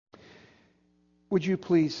Would you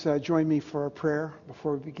please join me for a prayer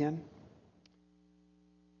before we begin?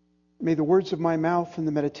 May the words of my mouth and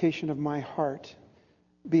the meditation of my heart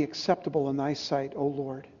be acceptable in thy sight, O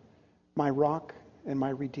Lord, my rock and my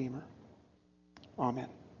redeemer. Amen.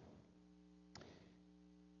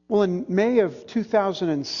 Well, in May of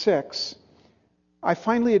 2006, I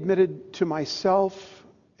finally admitted to myself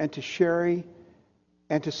and to Sherry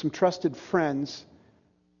and to some trusted friends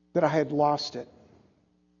that I had lost it.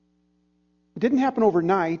 It didn't happen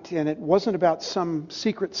overnight, and it wasn't about some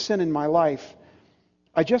secret sin in my life.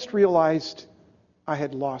 I just realized I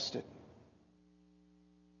had lost it.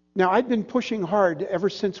 Now, I'd been pushing hard ever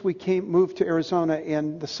since we moved to Arizona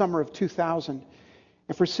in the summer of 2000.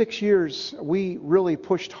 And for 6 years, we really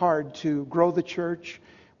pushed hard to grow the church.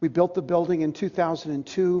 We built the building in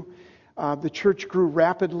 2002. The church grew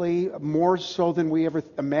rapidly, more so than we ever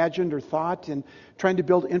imagined or thought, and trying to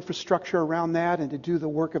build infrastructure around that and to do the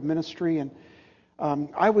work of ministry. And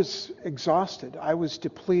I was exhausted. I was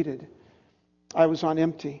depleted. I was on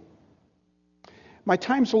empty. My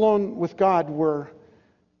times alone with God were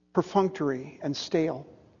perfunctory and stale.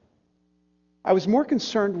 I was more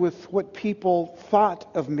concerned with what people thought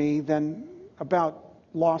of me than about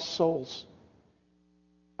lost souls.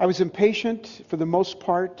 I was impatient for the most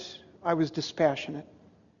part. I was dispassionate.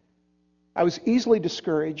 I was easily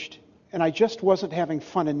discouraged, and I just wasn't having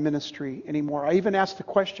fun in ministry anymore. I even asked the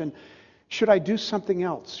question, should I do something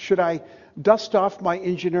else? Should I dust off my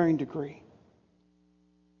engineering degree?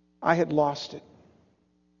 I had lost it.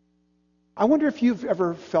 I wonder if you've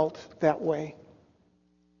ever felt that way.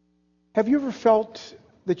 Have you ever felt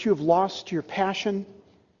that you have lost your passion,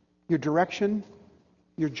 your direction,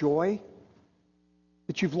 your joy?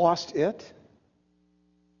 That you've lost it?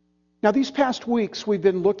 Now, these past weeks, we've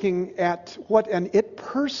been looking at what an it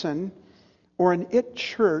person or an it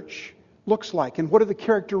church looks like, and what are the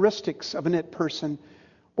characteristics of an it person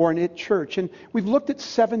or an it church. And we've looked at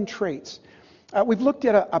 7 traits. We've looked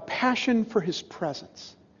at a passion for His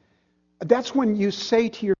presence. That's when you say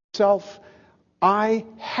to yourself, I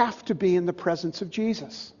have to be in the presence of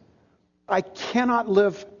Jesus. I cannot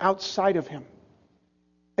live outside of Him.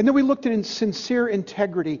 And then we looked at sincere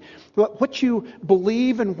integrity. What you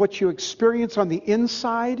believe and what you experience on the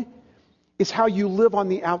inside is how you live on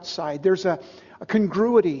the outside. There's a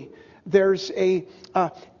congruity. There's a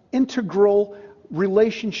integral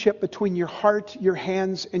relationship between your heart, your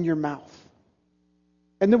hands, and your mouth.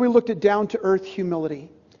 And then we looked at down-to-earth humility.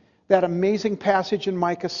 That amazing passage in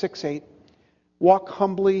Micah 6:8. Walk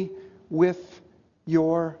humbly with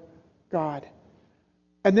your God.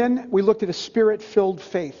 And then we looked at a spirit-filled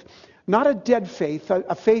faith. Not a dead faith,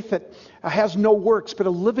 a faith that has no works, but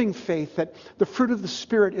a living faith that the fruit of the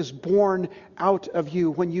Spirit is born out of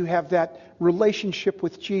you when you have that relationship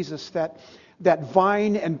with Jesus, that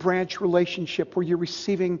vine and branch relationship where you're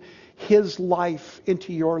receiving His life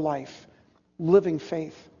into your life. Living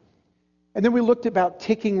faith. And then we looked about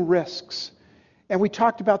taking risks. And we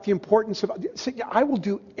talked about the importance of, I will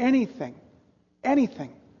do anything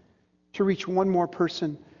to reach one more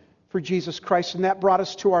person for Jesus Christ. And that brought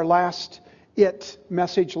us to our last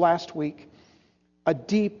message last week. A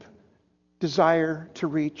deep desire to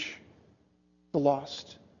reach the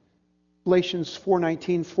lost. Galatians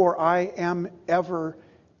 4:19, for I am ever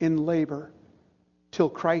in labor till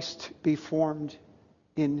Christ be formed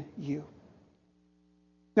in you.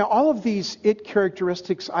 Now, all of these it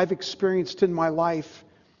characteristics I've experienced in my life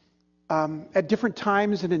at different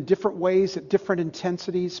times and in different ways, at different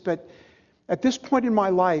intensities. But at this point in my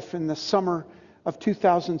life, in the summer of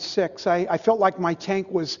 2006, I felt like my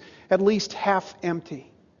tank was at least half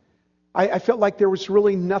empty. I felt like there was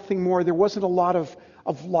really nothing more. There wasn't a lot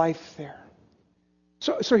of life there.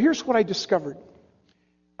 So here's what I discovered.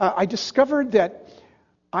 I discovered that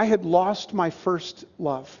I had lost my first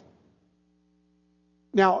love.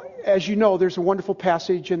 Now, as you know, there's a wonderful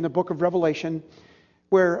passage in the book of Revelation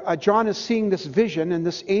where John is seeing this vision, and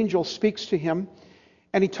this angel speaks to him,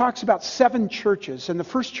 and he talks about 7 churches. And the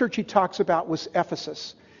first church he talks about was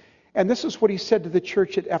Ephesus. And this is what he said to the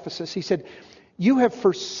church at Ephesus. He said, you have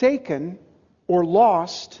forsaken or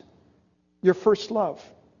lost your first love.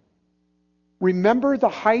 Remember the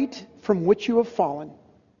height from which you have fallen.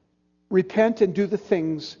 Repent and do the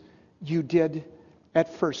things you did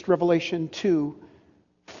at first. Revelation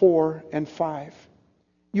 2:4 and 5.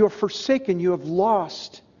 You have forsaken, you have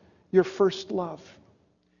lost your first love.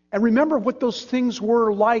 And remember what those things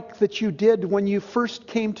were like that you did when you first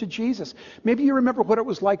came to Jesus. Maybe you remember what it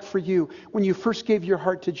was like for you when you first gave your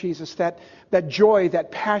heart to Jesus. That joy, that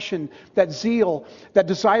passion, that zeal, that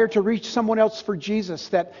desire to reach someone else for Jesus,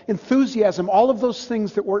 that enthusiasm, all of those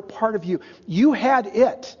things that were part of you. You had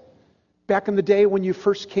it back in the day when you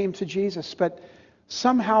first came to Jesus. But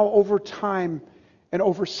somehow over time and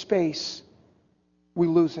over space, we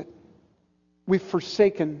lose it. We've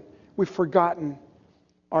forsaken, we've forgotten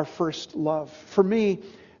our first love. For me,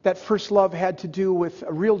 that first love had to do with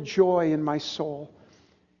a real joy in my soul.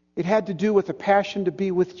 It had to do with a passion to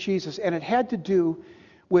be with Jesus, and it had to do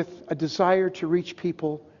with a desire to reach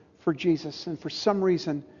people for Jesus. And for some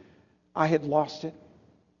reason, I had lost it.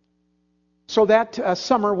 So that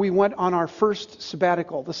summer, we went on our first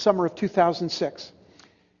sabbatical, the summer of 2006.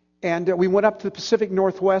 And we went up to the Pacific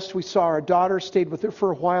Northwest. We saw our daughter, stayed with her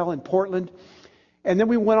for a while in Portland. And then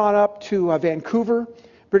we went on up to Vancouver,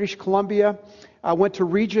 British Columbia. I went to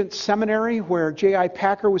Regent Seminary, where J.I.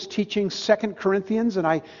 Packer was teaching 2 Corinthians, and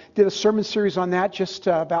I did a sermon series on that just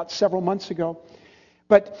about several months ago.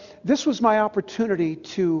 But this was my opportunity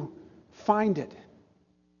to find it,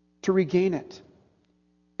 to regain it.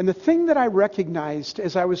 And the thing that I recognized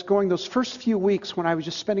as I was going those first few weeks when I was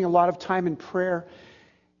just spending a lot of time in prayer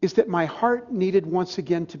is that my heart needed once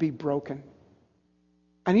again to be broken.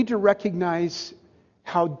 I need to recognize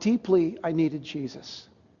how deeply I needed Jesus.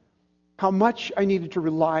 How much I needed to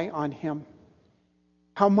rely on Him.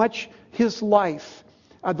 How much His life,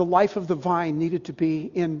 the life of the vine, needed to be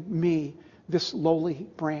in me, this lowly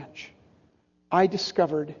branch. I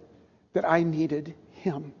discovered that I needed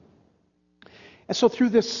Him. And so through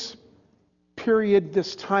this period,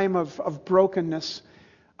 this time of brokenness,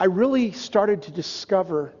 I really started to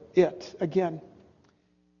discover it again.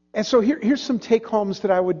 And so here's some take-homes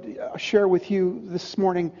that I would share with you this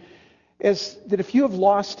morning, is that if you have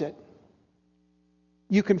lost it,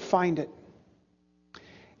 you can find it.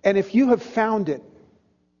 And if you have found it,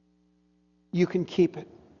 you can keep it.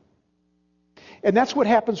 And that's what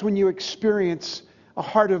happens when you experience a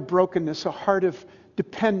heart of brokenness, a heart of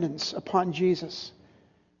dependence upon Jesus.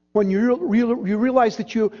 When you realize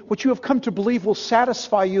that what you have come to believe will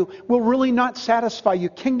satisfy you will really not satisfy you.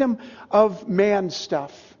 Kingdom of man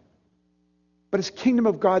stuff. But it's kingdom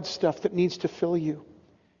of God stuff that needs to fill you.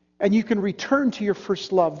 And you can return to your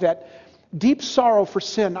first love, that deep sorrow for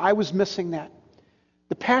sin. I was missing that.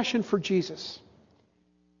 The passion for Jesus.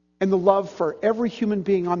 And the love for every human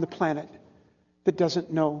being on the planet that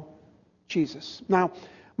doesn't know Jesus. Now,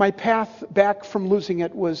 my path back from losing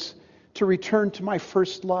it was to return to my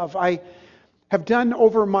first love. I have done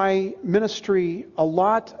over my ministry a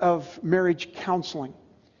lot of marriage counseling.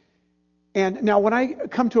 And now when I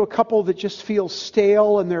come to a couple that just feel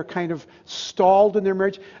stale and they're kind of stalled in their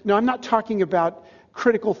marriage, no, I'm not talking about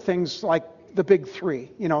critical things like the big three,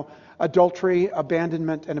 adultery,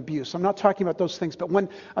 abandonment, and abuse. I'm not talking about those things. But when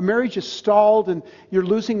a marriage is stalled and you're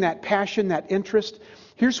losing that passion, that interest,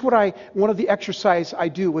 here's one of the exercise I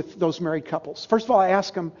do with those married couples. First of all, I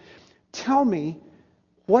ask them, tell me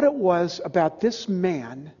what it was about this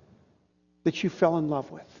man that you fell in love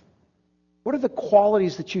with. What are the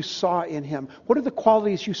qualities that you saw in him? What are the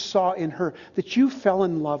qualities you saw in her that you fell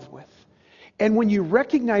in love with? And when you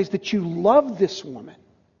recognize that you love this woman,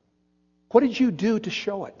 what did you do to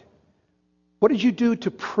show it? What did you do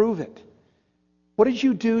to prove it? What did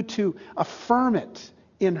you do to affirm it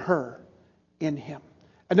in her, in him?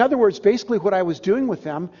 In other words, basically what I was doing with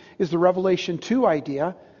them is the Revelation 2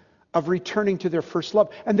 idea of returning to their first love.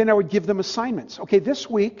 And then I would give them assignments. Okay, this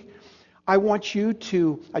week, I'd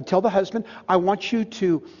tell the husband, I want you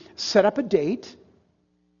to set up a date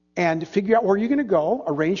and figure out where you're going to go,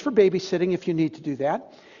 arrange for babysitting if you need to do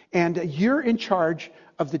that, and you're in charge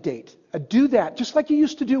of the date. Do that just like you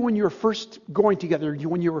used to do when you were first going together,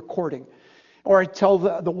 when you were courting. Or I'd tell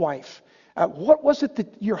the wife, what was it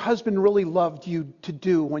that your husband really loved you to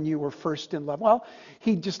do when you were first in love? Well,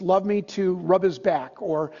 he just loved me to rub his back,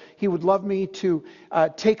 or he would love me to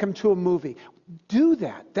take him to a movie. Do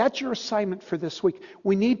that. That's your assignment for this week.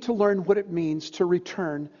 We need to learn what it means to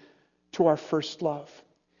return to our first love.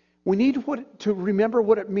 We need to remember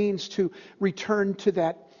what it means to return to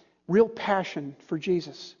that real passion for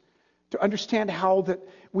Jesus. To understand how that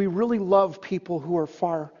we really love people who are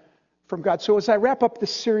far from God. So as I wrap up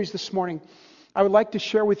this series this morning, I would like to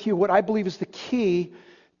share with you what I believe is the key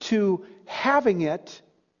to having it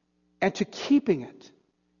and to keeping it.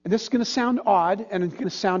 And this is going to sound odd and it's going to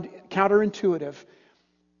sound counterintuitive,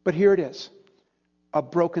 but here it is. A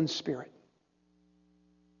broken spirit.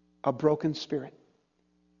 A broken spirit.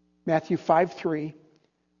 Matthew 5:3.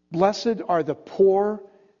 Blessed are the poor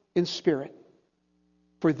in spirit,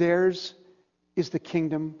 for theirs is the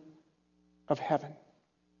kingdom of heaven.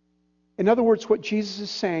 In other words, what Jesus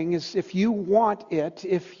is saying is if you want it,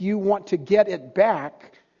 if you want to get it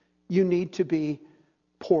back, you need to be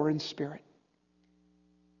poor in spirit.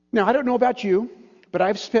 Now, I don't know about you, but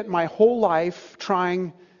I've spent my whole life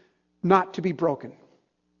trying not to be broken.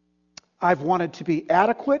 I've wanted to be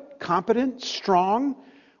adequate, competent, strong,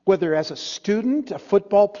 whether as a student, a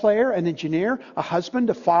football player, an engineer, a husband,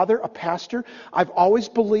 a father, a pastor. I've always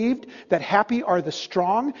believed that happy are the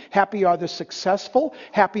strong, happy are the successful,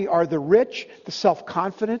 happy are the rich, the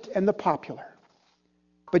self-confident, and the popular.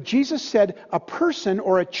 But Jesus said a person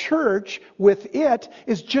or a church with it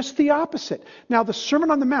is just the opposite. Now, the Sermon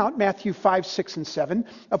on the Mount, Matthew 5, 6, and 7,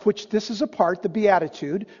 of which this is a part, the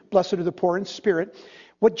Beatitude, blessed are the poor in spirit.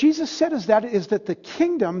 What Jesus said is that the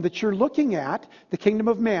kingdom that you're looking at, the kingdom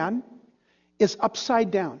of man, is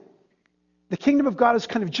upside down. The kingdom of God is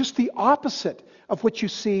kind of just the opposite of what you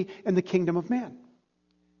see in the kingdom of man.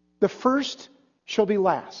 The first shall be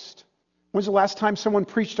last. When's the last time someone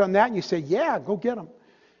preached on that and you say, yeah, go get them?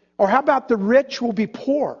 Or how about the rich will be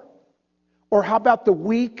poor? Or how about the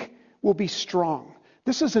weak will be strong?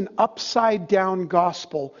 This is an upside down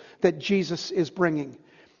gospel that Jesus is bringing.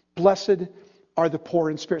 Blessed are the poor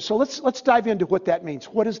in spirit. So let's dive into what that means.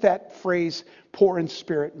 What does that phrase poor in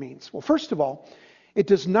spirit means? Well, first of all, it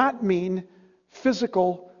does not mean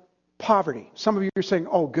physical poverty. Some of you are saying,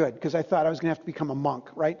 oh, good, because I thought I was going to have to become a monk,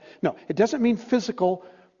 right? No, it doesn't mean physical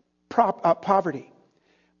poverty,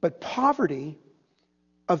 but poverty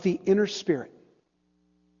of the inner spirit.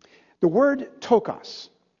 The word tokos,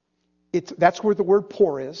 that's where the word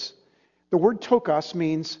poor is. The word tokos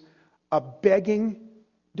means a begging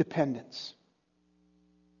dependence.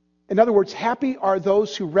 In other words, happy are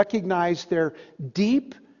those who recognize their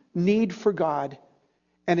deep need for God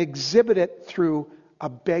and exhibit it through a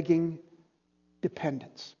begging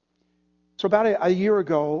dependence. So about a year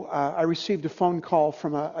ago, I received a phone call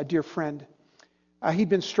from a dear friend. He'd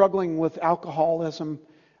been struggling with alcoholism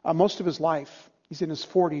most of his life. He's in his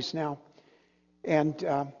 40s now. And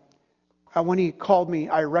when he called me,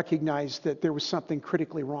 I recognized that there was something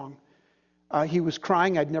critically wrong. He was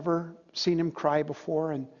crying. I'd never seen him cry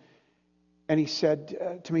before. And he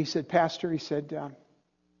said to me, he said, Pastor, he said,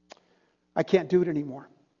 I can't do it anymore.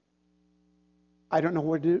 I don't know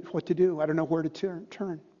what to do. I don't know where to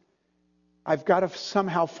turn. I've got to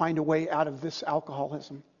somehow find a way out of this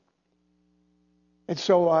alcoholism. And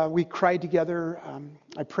so we cried together.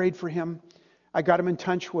 I prayed for him. I got him in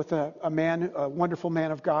touch with a wonderful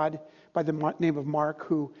man of God by the name of Mark,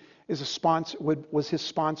 who is a sponsor, was his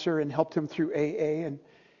sponsor and helped him through AA.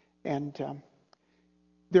 And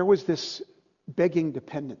there was this begging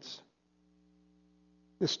dependence,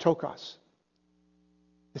 this tokos.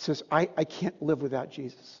 It says, I can't live without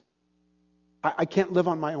Jesus. I can't live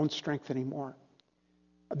on my own strength anymore.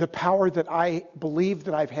 The power that I believe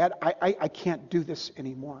that I've had, I can't do this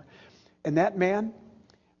anymore. And that man,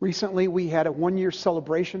 recently we had a 1-year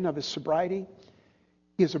celebration of his sobriety.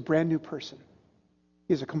 He is a brand new person.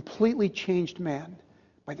 He is a completely changed man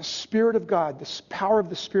by the Spirit of God, the power of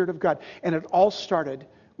the Spirit of God. And it all started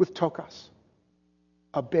with tokos,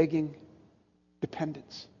 a begging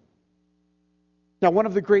dependence. Now, one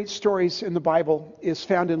of the great stories in the Bible is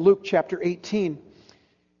found in Luke chapter 18.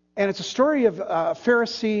 And it's a story of a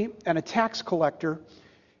Pharisee and a tax collector,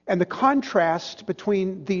 and the contrast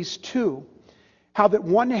between these two, how that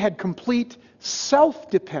one had complete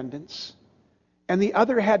self-dependence and the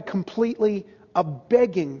other had completely a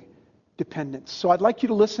begging dependence. So I'd like you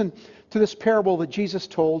to listen to this parable that Jesus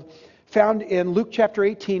told, found in Luke chapter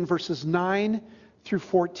 18, verses 9 through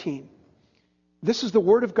 14. This is the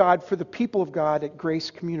word of God for the people of God at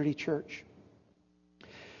Grace Community Church.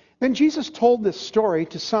 Then Jesus told this story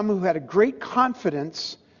to some who had a great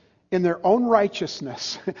confidence in their own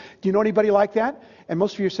righteousness. Do you know anybody like that? And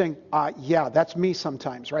most of you are saying, yeah, that's me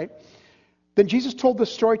sometimes, right? Then Jesus told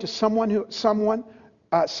this story to some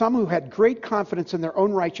who had great confidence in their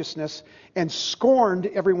own righteousness and scorned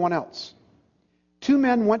everyone else. 2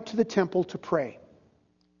 men went to the temple to pray.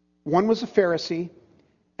 One was a Pharisee,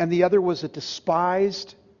 and the other was a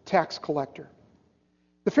despised tax collector.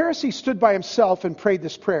 The Pharisee stood by himself and prayed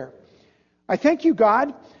this prayer. I thank you,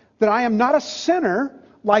 God, that I am not a sinner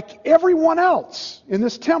like everyone else in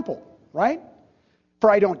this temple, right?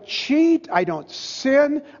 For I don't cheat, I don't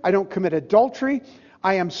sin, I don't commit adultery.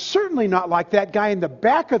 I am certainly not like that guy in the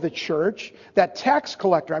back of the church, that tax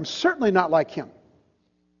collector. I'm certainly not like him.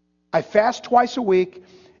 I fast twice a week,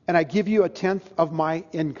 and I give you 1/10 of my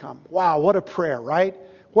income. Wow, what a prayer, right?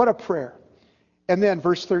 What a prayer. And then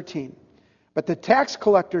verse 13. But the tax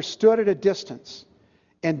collector stood at a distance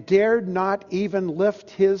and dared not even lift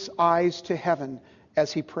his eyes to heaven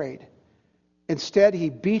as he prayed. Instead, he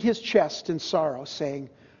beat his chest in sorrow, saying,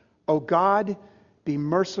 O God, be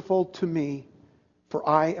merciful to me, for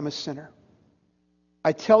I am a sinner.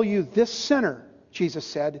 I tell you, this sinner, Jesus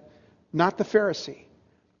said, not the Pharisee,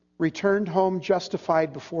 returned home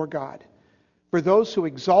justified before God. For those who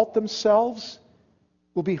exalt themselves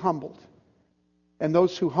will be humbled, and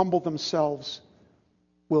those who humble themselves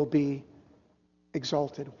will be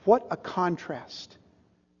exalted. What a contrast.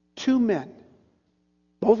 Two men,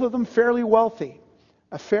 both of them fairly wealthy,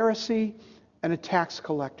 a Pharisee and a tax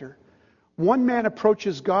collector. One man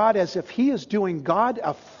approaches God as if he is doing God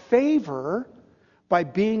a favor by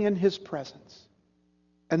being in his presence.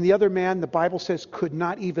 And the other man, the Bible says, could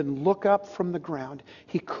not even look up from the ground.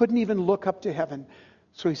 He couldn't even look up to heaven.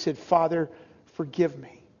 So he said, Father, forgive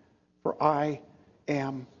me, for I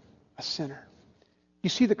am a sinner. You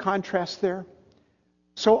see the contrast there?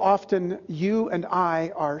 So often you and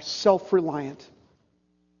I are self-reliant.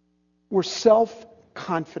 We're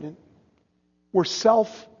self-confident. We're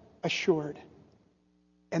self-assured.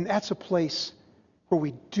 And that's a place where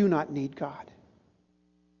we do not need God.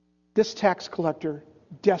 This tax collector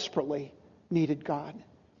desperately needed God.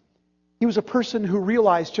 He was a person who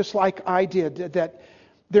realized, just like I did, that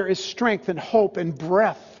there is strength and hope and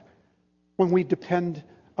breath when we depend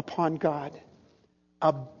upon God.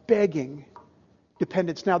 A begging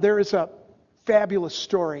dependence. Now, there is a fabulous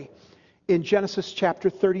story in Genesis chapter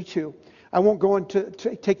 32. I won't go into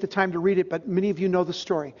take the time to read it, but many of you know the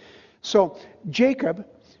story. So Jacob,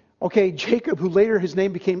 who later his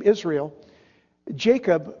name became Israel,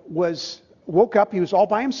 Jacob woke up, he was all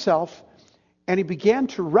by himself, and he began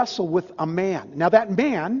to wrestle with a man. Now that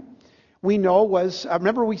man, we know, was,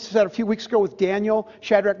 remember we said a few weeks ago with Daniel,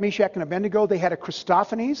 Shadrach, Meshach, and Abednego, they had a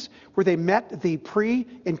Christophanies where they met the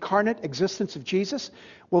pre-incarnate existence of Jesus.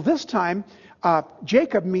 Well, this time,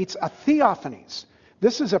 Jacob meets a Theophanies.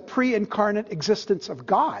 This is a pre-incarnate existence of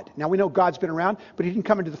God. Now we know God's been around, but he didn't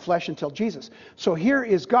come into the flesh until Jesus. So here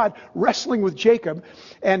is God wrestling with Jacob.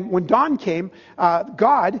 And when dawn came,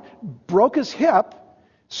 God broke his hip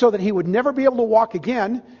so that he would never be able to walk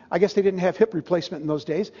again. I guess they didn't have hip replacement in those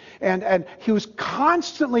days. And he was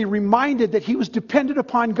constantly reminded that he was dependent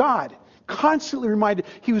upon God. Constantly reminded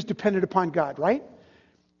he was dependent upon God, right?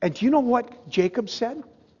 And do you know what Jacob said?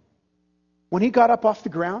 When he got up off the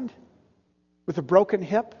ground with a broken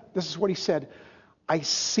hip, this is what he said: I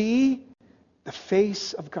see the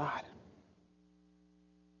face of God.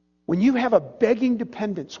 When you have a begging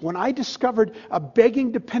dependence, when I discovered a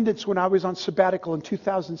begging dependence when I was on sabbatical in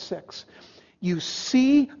 2006, you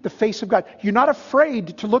see the face of God. You're not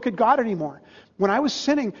afraid to look at God anymore. When I was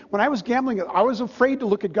sinning, when I was gambling, I was afraid to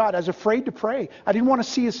look at God. I was afraid to pray. I didn't want to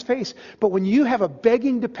see his face. But when you have a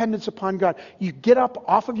begging dependence upon God, you get up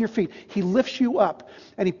off of your feet. He lifts you up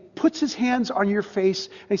and he puts his hands on your face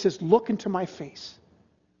and he says, look into my face.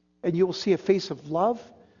 And you will see a face of love,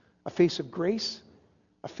 a face of grace,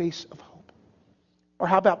 a face of hope. Or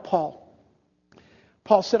how about Paul?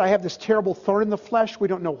 Paul said, I have this terrible thorn in the flesh. We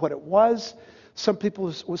don't know what it was. Some people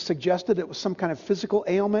was suggested it was some kind of physical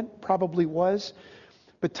ailment. Probably was.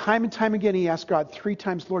 But time and time again, he asked God 3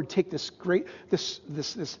 times, Lord, take this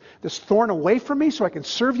thorn away from me so I can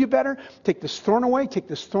serve you better. Take this thorn away. Take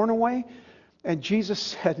this thorn away. And Jesus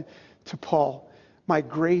said to Paul, my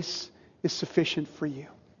grace is sufficient for you.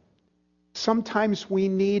 Sometimes we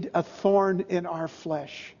need a thorn in our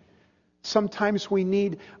flesh. Sometimes we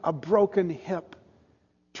need a broken hip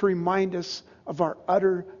to remind us of our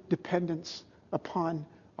utter dependence upon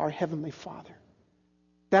our Heavenly Father.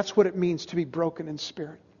 That's what it means to be broken in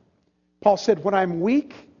spirit. Paul said, when I'm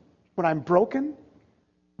weak, when I'm broken,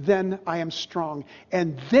 then I am strong.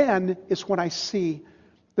 And then is when I see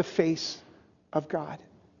the face of God.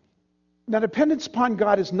 Now, dependence upon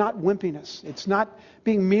God is not wimpiness. It's not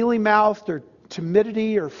being mealy-mouthed or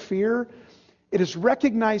timidity or fear. It is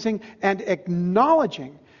recognizing and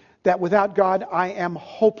acknowledging that without God, I am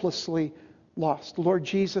hopelessly lost. Lord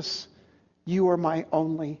Jesus, you are my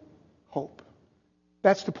only hope.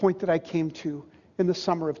 That's the point that I came to in the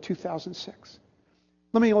summer of 2006.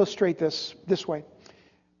 Let me illustrate this way.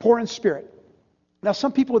 Poor in spirit. Now,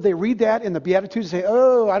 some people, they read that in the Beatitudes and say,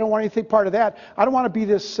 oh, I don't want anything part of that. I don't want to be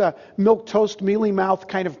this milquetoast, mealy-mouthed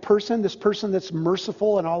kind of person, this person that's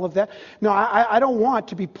merciful and all of that. No, I don't want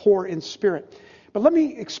to be poor in spirit. But let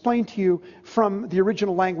me explain to you from the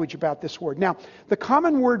original language about this word. Now, the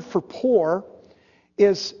common word for poor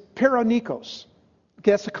is paranikos.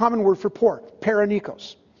 Okay, that's the common word for poor,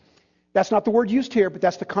 paranikos. That's not the word used here, but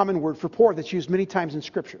that's the common word for poor that's used many times in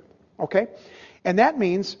Scripture. Okay? And that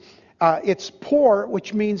means it's poor,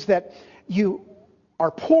 which means that you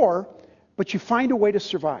are poor, but you find a way to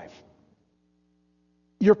survive.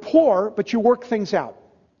 You're poor, but you work things out.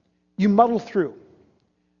 You muddle through.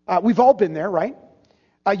 We've all been there, right?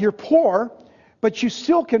 You're poor, But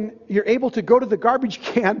you're able to go to the garbage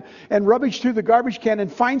can and rummage through the garbage can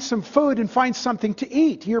and find some food and find something to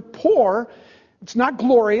eat. You're poor. It's not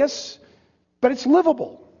glorious, but it's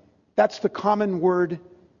livable. That's the common word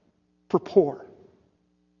for poor.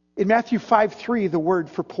 In Matthew 5:3, the word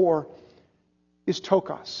for poor is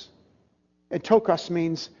tokos. And tokos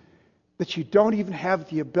means that you don't even have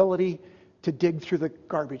the ability to dig through the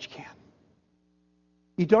garbage can.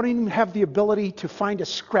 You don't even have the ability to find a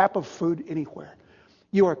scrap of food anywhere.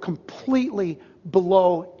 You are completely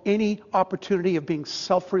below any opportunity of being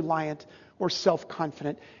self-reliant or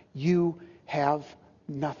self-confident. You have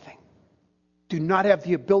nothing. Do not have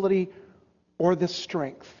the ability or the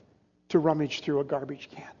strength to rummage through a garbage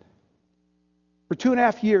can. For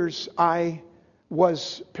 2.5 years, I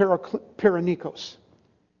was paranikos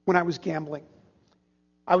when I was gambling.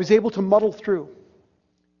 I was able to muddle through.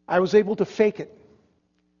 I was able to fake it.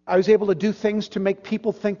 I was able to do things to make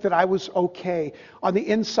people think that I was okay. On the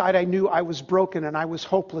inside, I knew I was broken and I was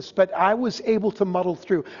hopeless, but I was able to muddle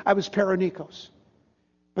through. I was paranikos.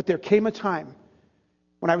 But there came a time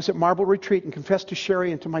when I was at Marble Retreat and confessed to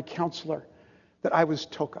Sherry and to my counselor that I was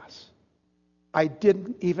tokos. I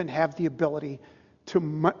didn't even have the ability to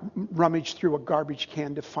rummage through a garbage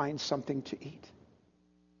can to find something to eat.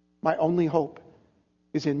 My only hope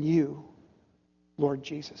is in you, Lord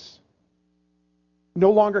Jesus.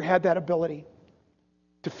 No longer had that ability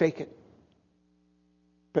to fake it,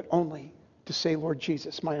 but only to say, Lord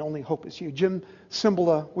Jesus, my only hope is you. Jim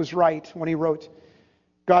Cymbala was right when he wrote,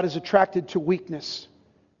 God is attracted to weakness.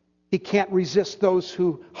 He can't resist those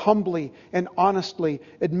who humbly and honestly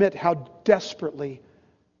admit how desperately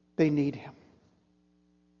they need Him.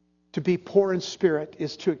 To be poor in spirit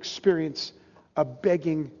is to experience a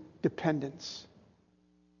begging dependence,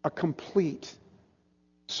 a complete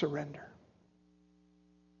surrender.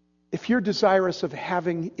 If you're desirous of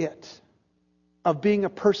having it, of being a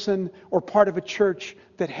person or part of a church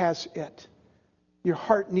that has it, your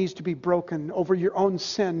heart needs to be broken over your own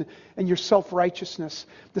sin and your self-righteousness.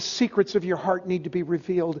 The secrets of your heart need to be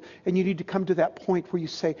revealed, and you need to come to that point where you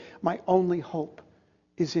say, my only hope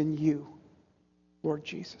is in you, Lord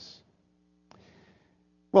Jesus.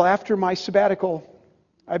 Well, after my sabbatical,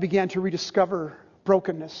 I began to rediscover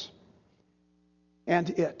brokenness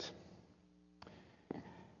and it.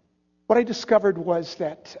 What I discovered was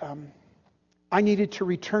that I needed to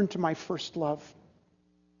return to my first love.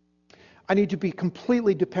 I need to be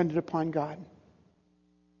completely dependent upon God.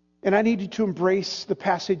 And I needed to embrace the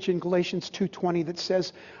passage in Galatians 2:20 that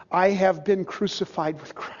says, I have been crucified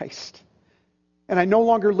with Christ. And I no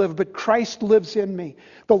longer live, but Christ lives in me.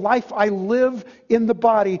 The life I live in the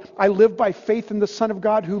body, I live by faith in the Son of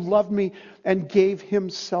God who loved me and gave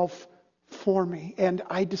Himself for me. And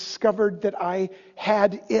I discovered that I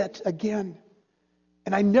had it again.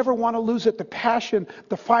 And I never want to lose it. The passion,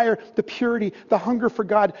 the fire, the purity, the hunger for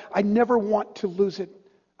God. I never want to lose it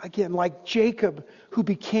again. Like Jacob, who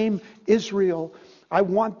became Israel, I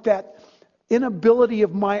want that inability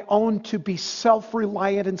of my own to be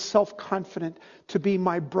self-reliant and self-confident to be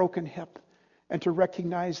my broken hip. And to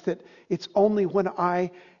recognize that it's only when I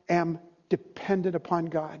am dependent upon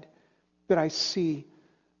God that I see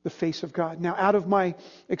the face of God. Now, out of my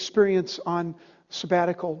experience on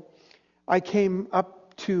sabbatical, I came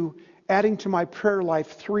up to adding to my prayer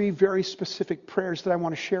life 3 very specific prayers that I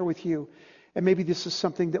want to share with you. And maybe this is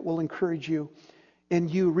something that will encourage you in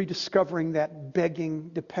you rediscovering that begging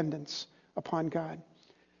dependence upon God.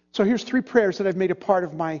 So here's 3 prayers that I've made a part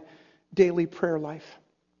of my daily prayer life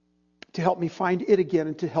to help me find it again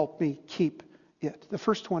and to help me keep it. The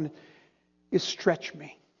first one is stretch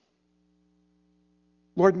me.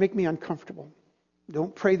 Lord, make me uncomfortable.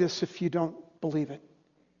 Don't pray this if you don't believe it.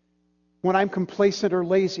 When I'm complacent or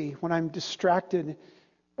lazy, when I'm distracted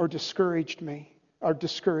or discouraged,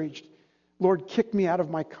 Lord, kick me out of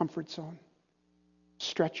my comfort zone.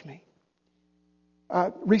 Stretch me.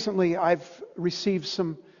 Recently, I've received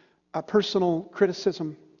some personal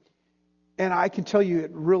criticism, and I can tell you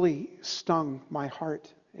it really stung my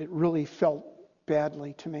heart. It really felt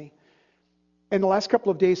badly to me. In the last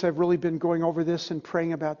couple of days, I've really been going over this and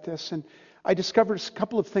praying about this, and I discovered a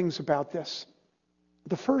couple of things about this.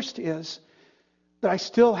 The first is that I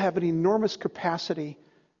still have an enormous capacity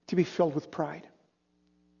to be filled with pride.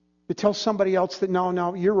 To tell somebody else that,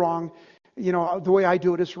 no, you're wrong. You know, the way I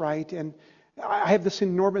do it is right. And I have this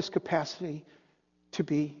enormous capacity to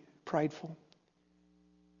be prideful.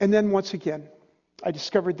 And then once again, I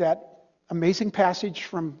discovered that amazing passage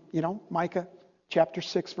from, Micah chapter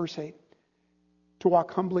 6, verse 8. To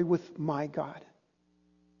walk humbly with my God.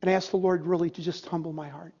 And I asked the Lord really to just humble my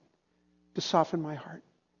heart. To soften my heart.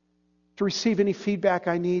 To receive any feedback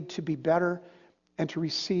I need to be better. and to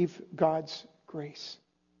receive God's grace.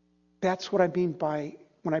 That's what I mean by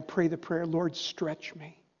when I pray the prayer, Lord, stretch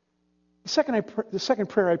me. The second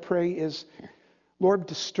prayer I pray is, Lord,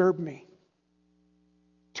 disturb me.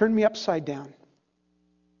 Turn me upside down.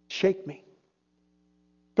 Shake me.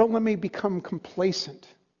 Don't let me become complacent.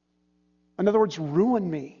 In other words,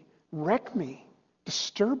 ruin me, wreck me,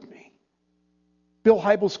 disturb me. Bill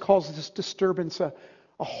Hybels calls this disturbance a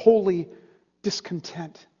holy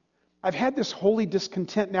discontent. I've had this holy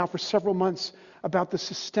discontent now for several months about the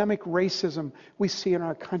systemic racism we see in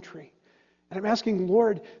our country. And I'm asking,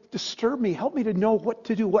 Lord, disturb me. Help me to know what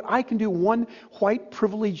to do, what I can do, one white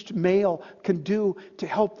privileged male can do to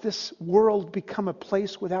help this world become a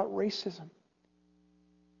place without racism.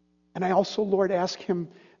 And I also, Lord, ask him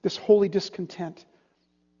this holy discontent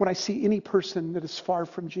when I see any person that is far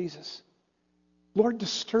from Jesus. Lord,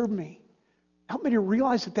 disturb me. Help me to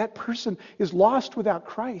realize that that person is lost without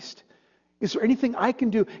Christ. Is there anything I can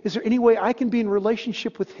do? Is there any way I can be in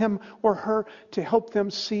relationship with him or her to help them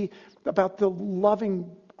see about the loving,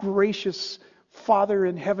 gracious Father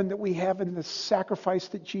in heaven that we have and the sacrifice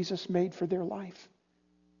that Jesus made for their life?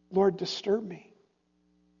 Lord, disturb me.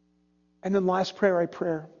 And then the last prayer I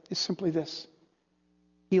pray is simply this.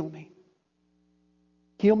 Heal me.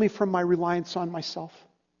 Heal me from my reliance on myself.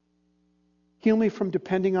 Heal me from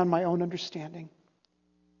depending on my own understanding.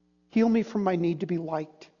 Heal me from my need to be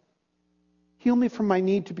liked. Heal me from my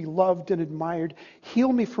need to be loved and admired.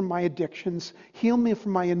 Heal me from my addictions. Heal me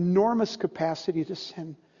from my enormous capacity to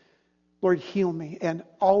sin. Lord, heal me. And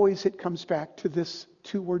always it comes back to this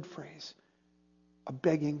two-word phrase, a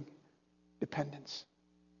begging dependence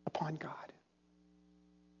upon God.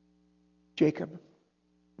 Jacob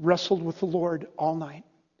wrestled with the Lord all night.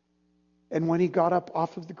 And when he got up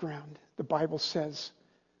off of the ground, the Bible says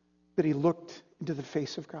that he looked into the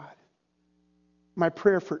face of God. My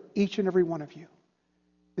prayer for each and every one of you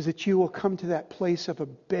is that you will come to that place of a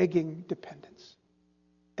begging dependence.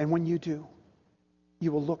 And when you do,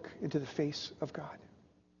 you will look into the face of God.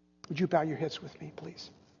 Would you bow your heads with me,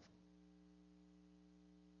 please?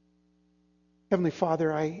 Heavenly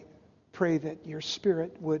Father, I pray that your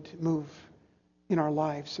Spirit would move in our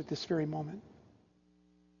lives at this very moment.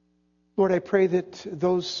 Lord, I pray that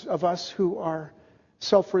those of us who are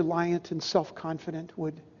self-reliant and self-confident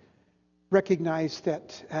would recognize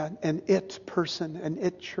that an it person, an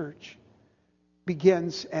it church,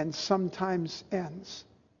 begins and sometimes ends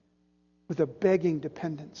with a begging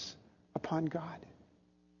dependence upon God.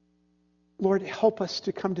 Lord, help us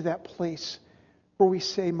to come to that place where we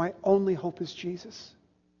say, my only hope is Jesus.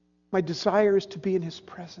 My desire is to be in his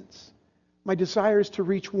presence. My desire is to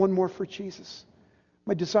reach one more for Jesus.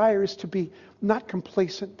 My desire is to be not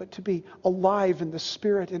complacent, but to be alive in the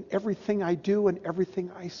Spirit in everything I do and everything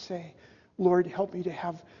I say. Lord, help me to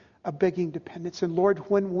have a begging dependence. And Lord,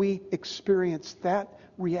 when we experience that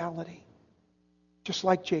reality, just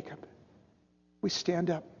like Jacob, we stand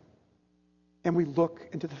up and we look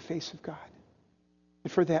into the face of God.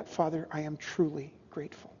 And for that, Father, I am truly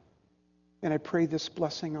grateful. And I pray this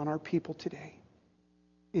blessing on our people today.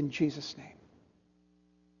 In Jesus' name,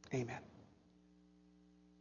 amen.